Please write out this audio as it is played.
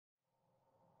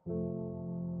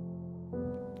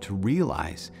to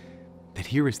realize that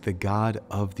here is the God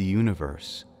of the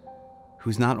universe,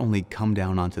 who's not only come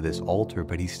down onto this altar,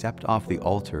 but he stepped off the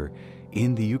altar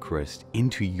in the Eucharist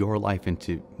into your life,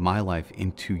 into my life,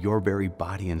 into your very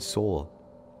body and soul.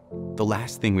 The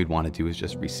last thing we'd want to do is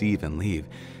just receive and leave,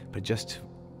 but just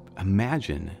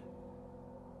imagine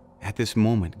at this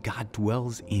moment, God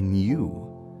dwells in you.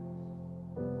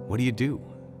 What do?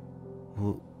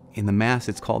 Well, in the Mass,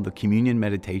 it's called the communion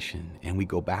meditation, and we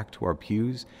go back to our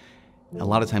pews. A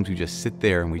lot of times we just sit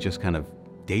there and we just kind of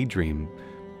daydream.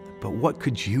 But what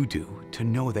could you do to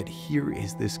know that here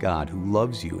is this God who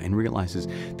loves you and realizes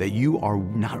that you are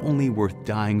not only worth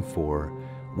dying for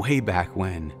way back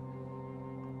when,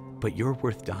 but you're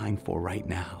worth dying for right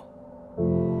now?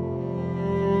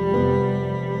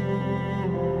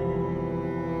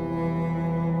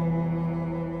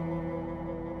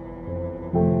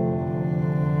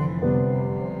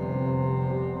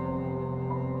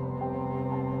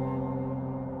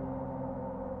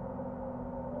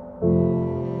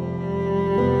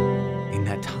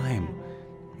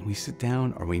 We sit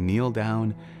down or we kneel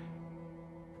down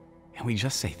and we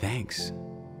just say thanks.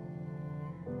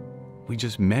 We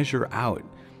just measure out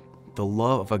the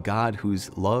love of a God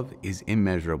whose love is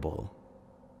immeasurable.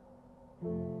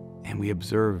 And we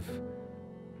observe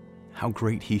how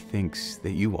great he thinks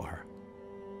that you are.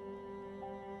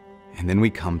 And then we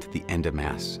come to the end of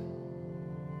Mass.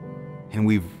 And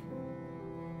we've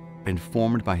been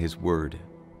formed by his word,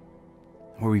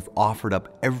 where we've offered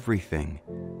up everything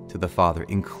to the Father,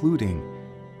 including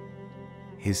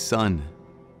his Son,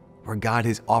 where God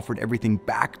has offered everything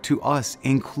back to us,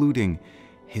 including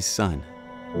his Son.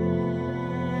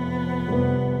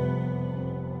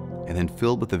 And then,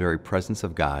 filled with the very presence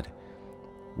of God,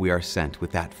 we are sent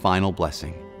with that final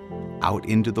blessing out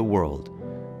into the world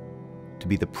to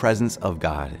be the presence of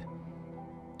God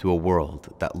to a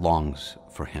world that longs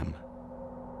for him.